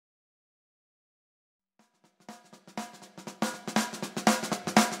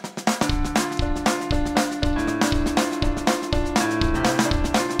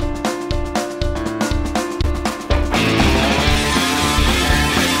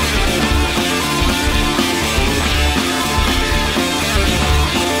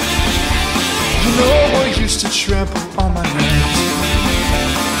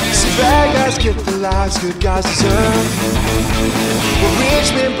guys get the lives good guys deserve. Well,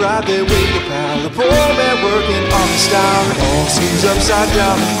 rich men bribe their way to power, the poor man working on the style. It all seems upside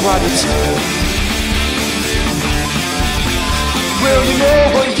down and quite absurd. Well, you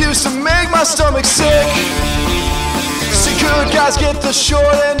know what used to make my stomach sick? See, good guys get the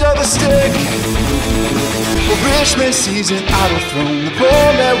short end of the stick. The rich man sees an idle throne, the poor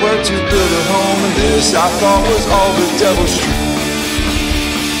man worked to build a home, and this I thought was all the devil's truth.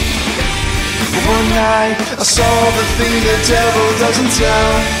 But one night I saw the thing the devil doesn't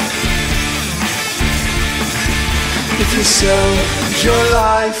tell. If you sell your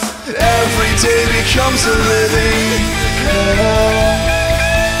life, every day becomes a living hell.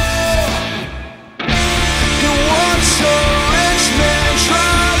 You watch a rich man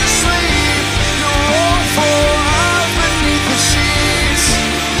try to sleep, you roll for eyes beneath the sheets,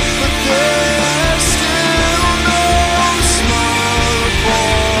 but there's still no smile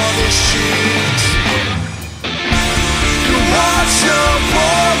upon his cheeks. You watch a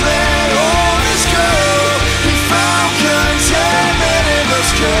poor man hold his girl, he found contentment in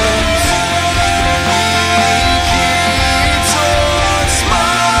those curves.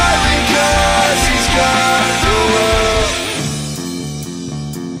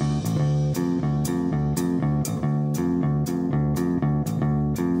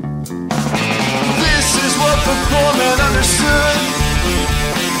 Poor man understood.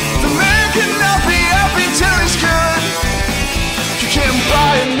 The man cannot be happy till he's good. You can't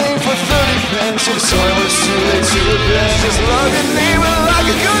buy a name for 30 pence, so the soil is too late to repent. Just love your neighbor like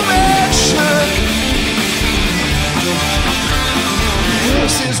a good man should.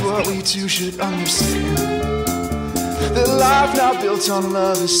 This is what we too should understand, that life not built on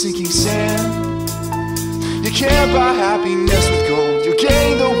love is sinking sand. You can't buy happiness with gold. You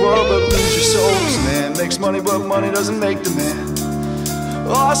gain the world but lose your soul. 'Cause man makes money but money doesn't make the man.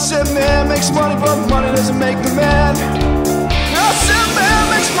 Oh, I said man makes money but money doesn't make the man. I said man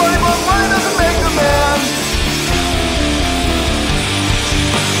makes money but money doesn't make the man.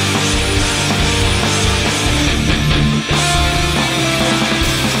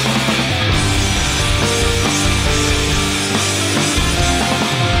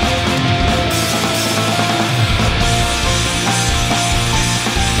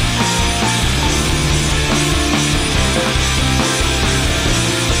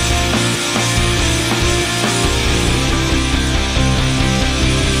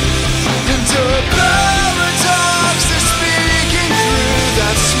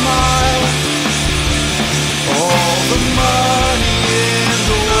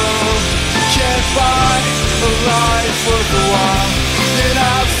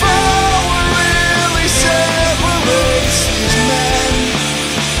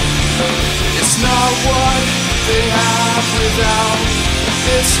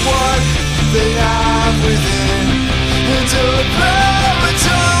 It's what they have within. Until the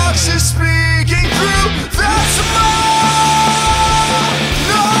paradox is speaking through, that's mine.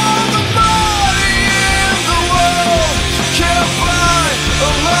 All the money in the world can't buy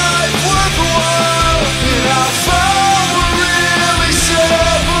a life worthwhile. And I found what really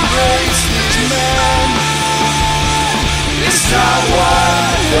separates these men. It's not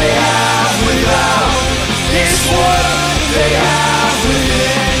what they have without, it's what they have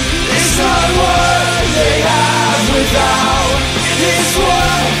within. It's not what they have without, it's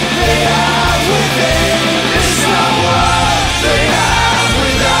what they have within. It's not what they have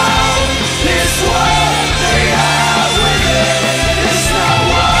without, it's what they have within. It's not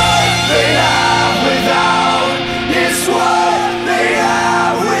what they have without, it's what they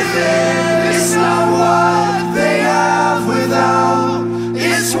have within. It's not what they have without,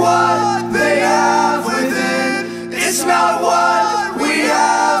 it's what they have within. It's not what we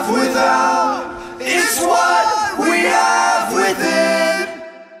have without, it's what we have within.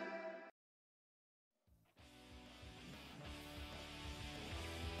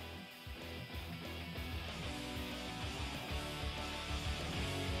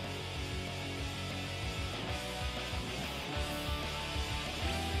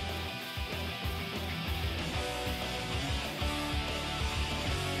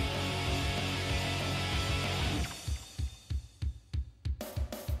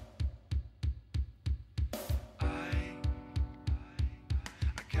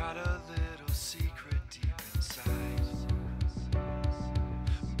 Got a little secret deep inside,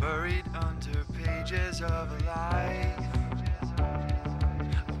 buried under pages of a life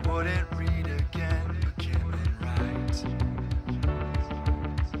I wouldn't read again, but can write.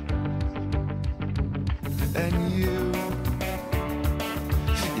 And you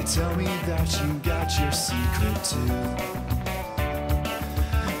tell me that you got your secret too.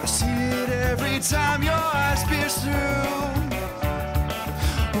 I see it time your eyes pierce through.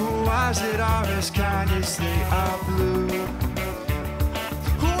 Why is it our as kind as they are blue?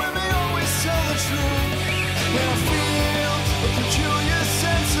 Women always tell the truth, and I feel a peculiar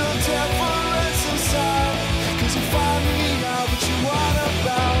sense of deference inside. Cause you find me out what you want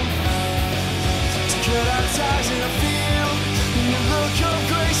about, to cut our ties, and I feel in your look of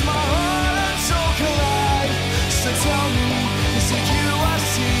grace my heart and soul collide. So tell me, is it you I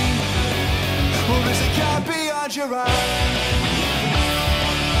see, or is it God beyond your eyes?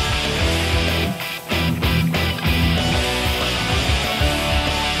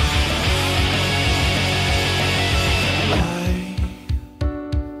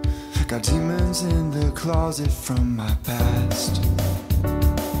 Got demons in the closet from my past,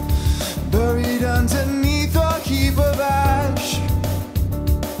 buried underneath a heap of ash.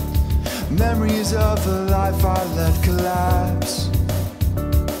 Memories of the life I let collapse.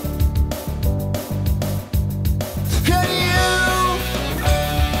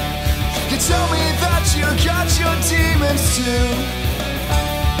 And you tell me that you got your demons too,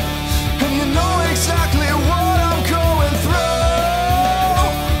 and you know exactly what I'm going through.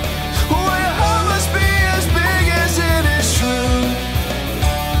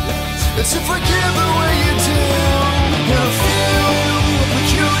 To forgive the way you do, and I feel a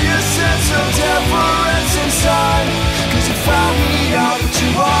peculiar sense of deference inside. Cause you found me out what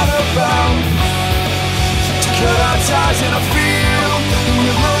you are about, to cut our ties, and I feel